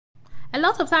A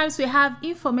lot of times we have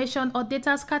information or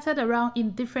data scattered around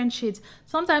in different sheets.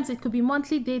 Sometimes it could be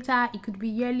monthly data, it could be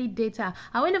yearly data.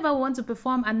 And whenever we want to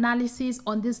perform analysis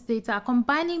on this data,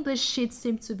 combining the sheets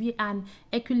seems to be an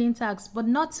Herculean task. But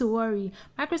not to worry,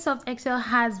 Microsoft Excel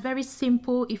has very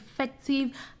simple,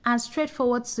 effective, and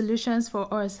straightforward solutions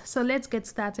for us. So let's get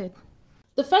started.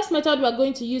 The first method we are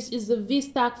going to use is the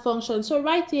Vstack function. So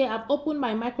right here, I've opened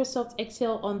my Microsoft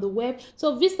Excel on the web.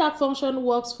 So Vstack function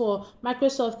works for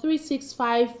Microsoft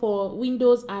 365 for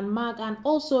Windows and Mac, and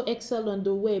also Excel on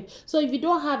the web. So if you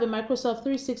don't have a Microsoft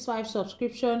 365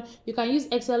 subscription, you can use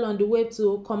Excel on the web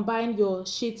to combine your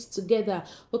sheets together.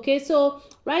 Okay, so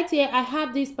right here, I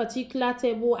have this particular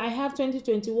table. I have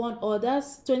 2021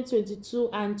 orders, 2022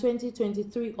 and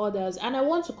 2023 orders, and I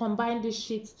want to combine these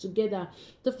sheets together.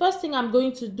 The first thing I'm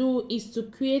going to do is to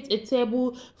create a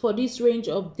table for this range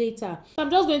of data. I'm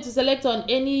just going to select on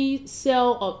any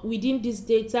cell within this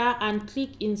data and click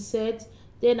insert.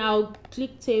 Then I'll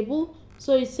click table.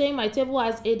 So it's saying my table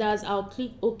has headers. I'll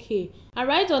click OK. And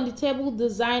right on the table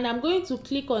design, I'm going to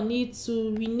click on it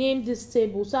to rename this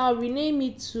table. So I'll rename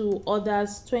it to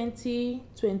orders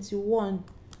 2021.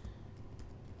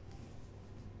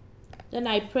 Then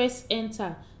I press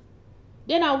enter.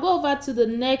 Then I'll go over to the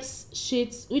next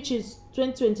sheet, which is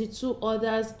 2022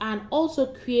 orders, and also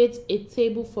create a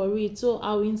table for it. So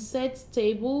I'll insert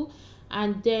table,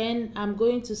 and then I'm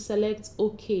going to select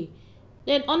OK.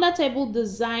 Then under table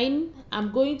design,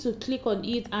 I'm going to click on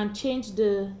it and change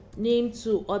the name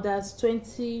to orders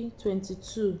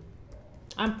 2022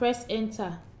 and press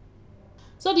enter.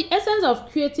 So the essence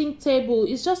of creating table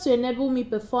is just to enable me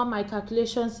perform my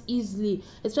calculations easily,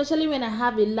 especially when I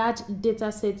have a large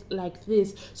data set like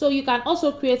this. So you can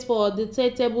also create for the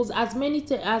tables as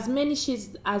many sheets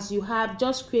as you have.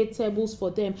 Just create tables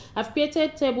for them. I've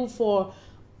created table for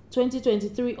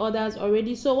 2023 orders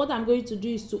already. So what I'm going to do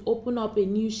is to open up a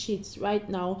new sheet right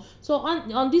now. So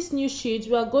on this new sheet,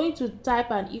 we are going to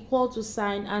type an equal to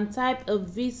sign and type a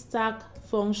Vstack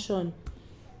function.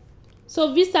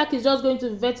 So Vstack is just going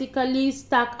to vertically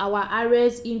stack our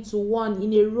arrays into one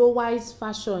in a row-wise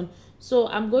fashion. So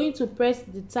I'm going to press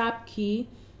the tab key,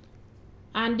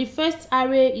 and the first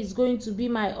array is going to be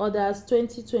my orders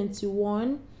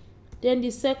 2021. Then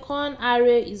the second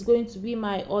array is going to be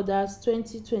my orders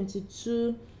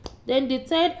 2022. Then the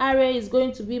third array is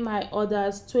going to be my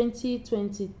orders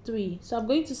 2023. So I'm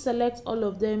going to select all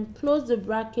of them, close the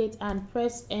bracket and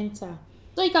press enter.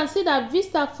 So you can see that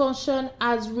Vstack function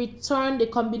has returned a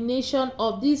combination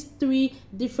of these three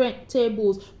different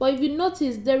tables. But if you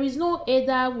notice, there is no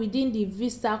header within the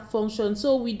Vstack function.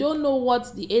 So we don't know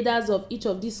what the headers of each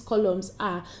of these columns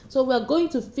are. So we're going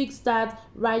to fix that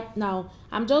right now.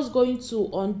 I'm just going to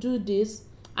undo this.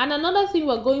 And another thing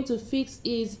we're going to fix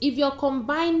is if you're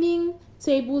combining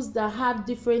tables that have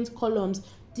different columns,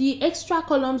 the extra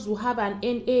columns will have an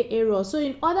NA error. So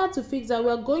in order to fix that,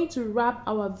 we're going to wrap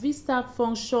our Vstack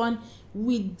function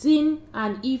within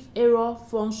an IFERROR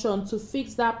function to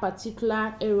fix that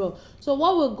particular error. So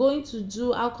what we're going to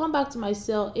do, I'll come back to my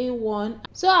cell A1.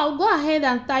 So I'll go ahead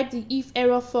and type the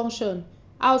IFERROR function.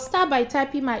 I'll start by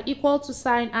typing my equal to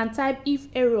sign and type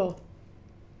IFERROR.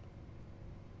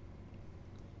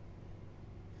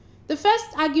 The first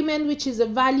argument, which is a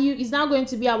value, is now going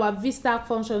to be our Vstack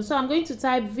function. So I'm going to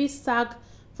type Vstack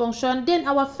function. Then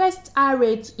our first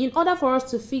array, in order for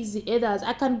us to fix the headers,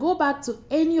 I can go back to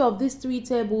any of these three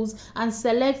tables and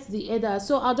select the headers.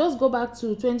 So I'll just go back to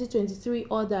 2023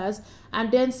 orders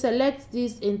and then select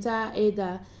this entire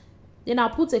header. Then I'll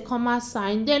put a comma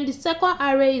sign. Then the second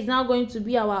array is now going to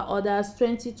be our orders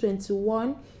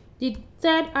 2021. The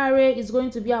third array is going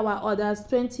to be our orders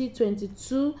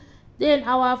 2022. Then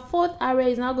our fourth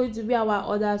array is now going to be our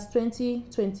orders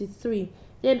 2023.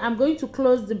 Then I'm going to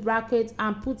close the bracket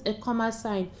and put a comma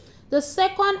sign. The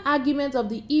second argument of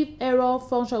the IFERROR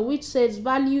function, which says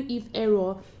value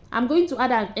IFERROR, I'm going to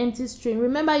add an empty string.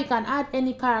 Remember, you can add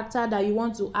any character that you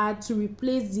want to add to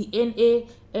replace the NA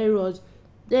errors.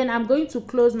 Then I'm going to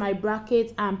close my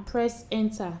bracket and press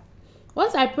enter.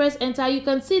 Once I press enter, you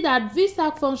can see that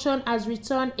Vstack function has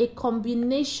returned a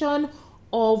combination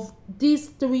of these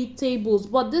three tables,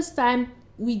 but this time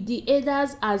with the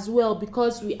headers as well,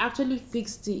 because we actually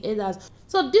fixed the headers.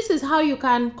 So this is how you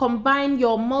can combine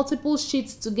your multiple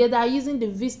sheets together using the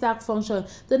Vstack function.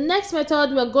 The next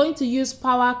method, we're going to use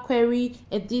Power Query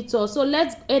Editor. So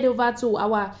let's head over to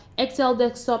our Excel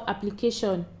desktop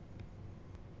application.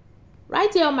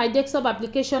 Right here on my desktop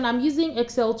application, I'm using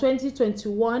Excel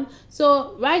 2021.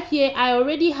 So right here, I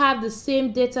already have the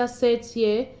same data set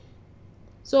here.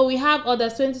 So we have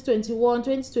orders 2021,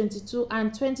 2022,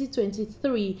 and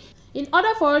 2023. In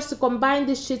order for us to combine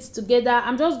these sheets together,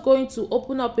 I'm just going to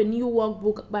open up a new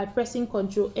workbook by pressing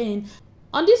Ctrl N.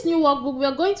 On this new workbook, we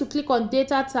are going to click on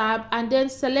Data tab and then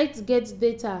select Get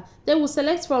Data. Then we'll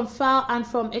select from File and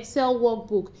from Excel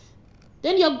Workbook.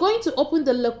 Then you're going to open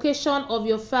the location of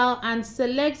your file and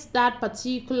select that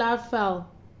particular file.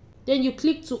 Then you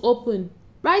click to open.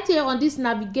 Right here on this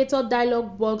navigator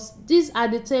dialog box, these are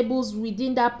the tables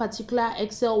within that particular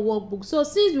Excel workbook. So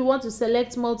since we want to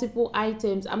select multiple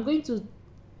items, I'm going to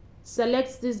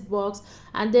select this box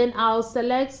and then I'll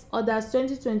select others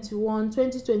 2021,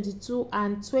 2022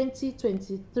 and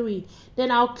 2023. Then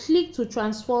I'll click to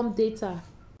transform data.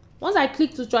 Once I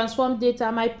click to transform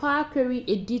data, my Power Query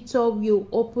editor will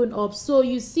open up. So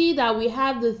you see that we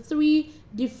have the three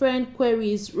different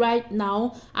queries right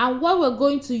now, and what we're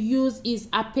going to use is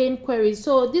append queries.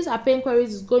 So this append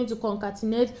queries is going to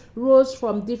concatenate rows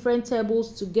from different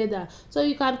tables together. So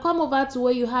you can come over to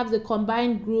where you have the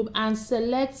combined group and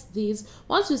select this.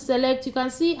 Once you select, you can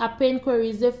see append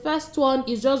queries. The first one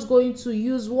is just going to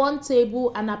use one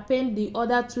table and append the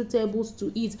other two tables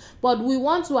to it, but we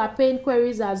want to append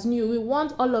queries as new. We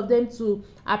want all of them to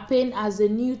append as a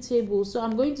new table, so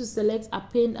I'm going to select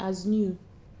append as new.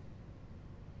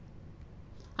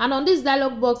 And on this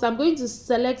dialog box, I'm going to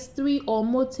select 3 or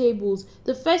more tables.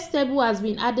 The first table has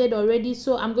been added already,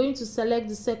 so I'm going to select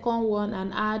the second one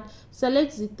and add,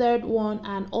 select the third one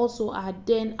and also add,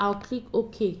 then I'll click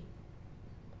OK.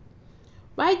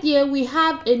 Right here, we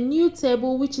have a new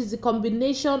table, which is a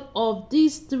combination of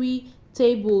these 3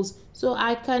 tables. So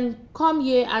I can come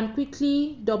here and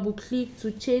quickly double click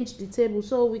to change the table.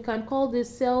 So we can call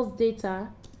this sales data.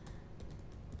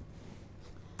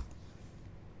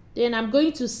 Then I'm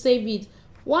going to save it.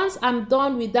 Once I'm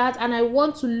done with that and I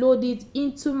want to load it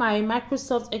into my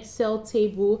Microsoft Excel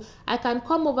table, I can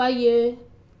come over here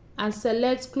and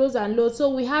select close and load. So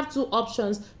we have 2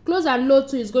 options. Close and load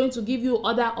to is going to give you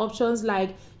other options,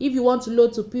 like if you want to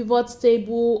load to pivot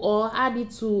table or add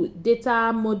it to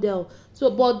data model.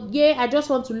 So but yeah, I just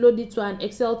want to load it to an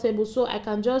Excel table, so I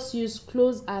can just use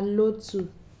close and load to.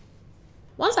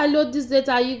 Once I load this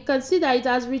data, you can see that it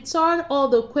has returned all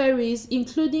the queries,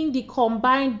 including the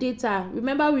combined data.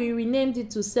 Remember, we renamed it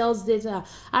to sales data.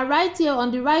 And right here on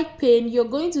the right pane, you're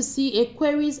going to see a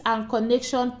queries and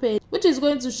connection pane, which is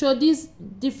going to show these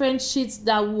different sheets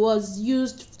that was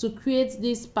used to create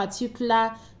this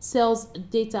particular sales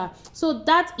data. So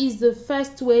that is the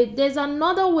first way. There's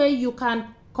another way you can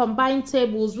combine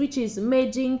tables, which is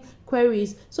merging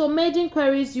queries. So merging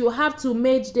queries, you have to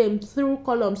merge them through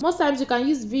columns. Most times you can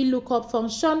use VLOOKUP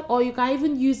function, or you can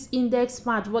even use index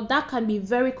match, but that can be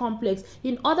very complex.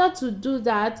 In order to do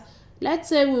that, let's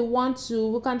say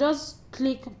we can just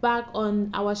click back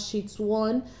on our sheet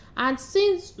 1, and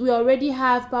since we already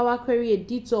have Power Query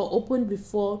editor open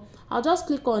before, I'll just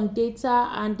click on data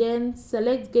and then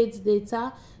select get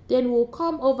data. Then we'll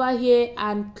come over here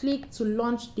and click to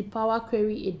launch the Power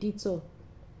Query editor.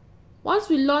 Once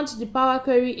we launch the Power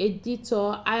Query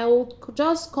editor, I'll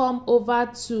just come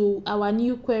over to our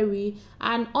new query,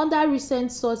 and under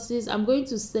recent sources, I'm going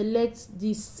to select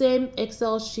the same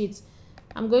Excel sheet.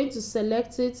 I'm going to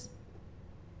select it.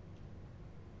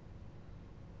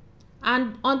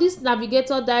 And on this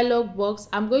navigator dialog box,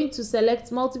 I'm going to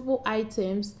select multiple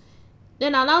items.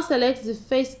 Then I'll now select the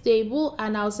first table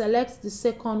and I'll select the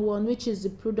second one, which is the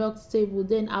product table.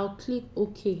 Then I'll click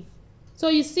OK. So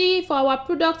you see, for our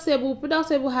product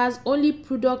table has only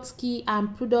product key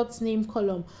and product name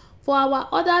column. For our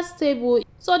orders table,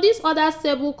 so this orders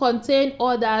table contain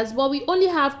orders, but we only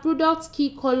have product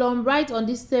key column right on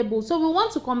this table. So we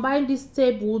want to combine this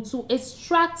table to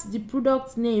extract the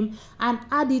product name and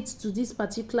add it to this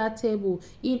particular table.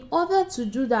 In order to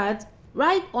do that,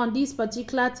 right on this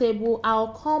particular table, I'll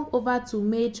come over to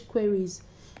merge queries.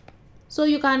 So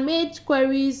you can merge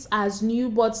queries as new,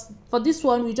 but for this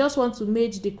one, we just want to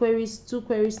merge the queries, 2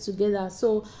 queries together.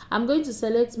 So I'm going to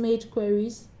select merge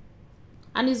queries,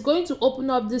 and it's going to open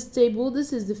up this table.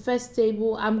 This is the first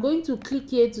table. I'm going to click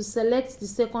here to select the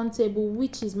second table,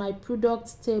 which is my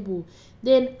product table.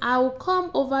 Then I'll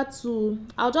come over to,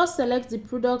 I'll just select the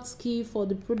product key for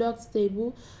the product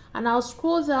table, and I'll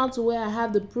scroll down to where I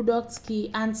have the product key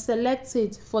and select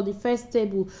it for the first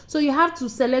table. So you have to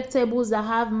select tables that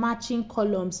have matching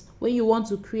columns when you want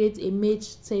to create a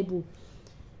merged table.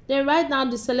 Then right now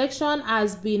the selection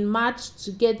has been matched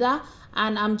together,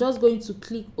 and I'm just going to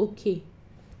click OK.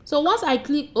 So once I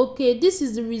click OK, this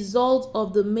is the result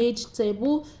of the merged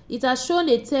table. It has shown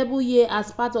a table here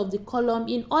as part of the column.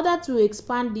 In order to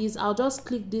expand this, I'll just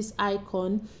click this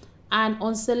icon and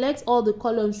unselect all the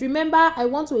columns. Remember, I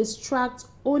want to extract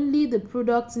only the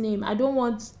product name. I don't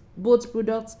want both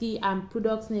product key and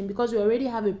product name because we already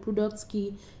have a product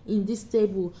key in this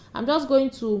table. I'm just going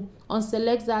to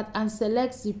unselect that and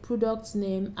select the product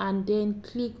name and then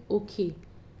click OK.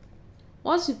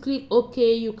 Once you click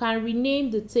OK, you can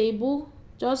rename the table.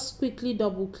 Just quickly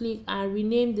double click and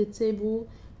rename the table,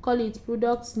 call it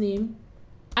product name,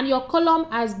 and your column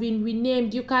has been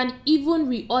renamed. You can even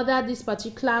reorder this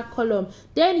particular column.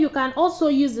 Then you can also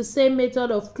use the same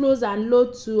method of close and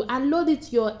load to load it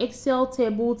to your Excel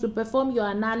table to perform your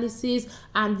analysis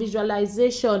and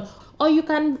visualization. Or you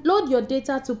can load your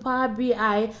data to Power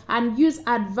BI and use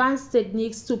advanced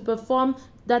techniques to perform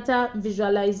data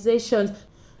visualizations.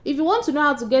 If you want to know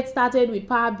how to get started with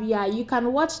Power BI, you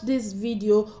can watch this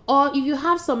video, or if you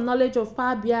have some knowledge of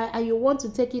Power BI and you want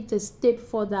to take it a step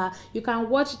further, you can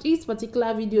watch this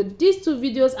particular video. These two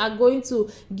videos are going to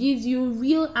give you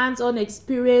real hands-on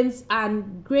experience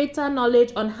and greater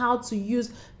knowledge on how to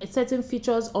use certain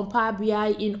features on Power BI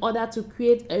in order to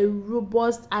create a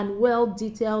robust and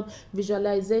well-detailed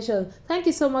visualization. Thank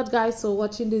you so much guys for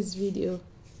watching this video.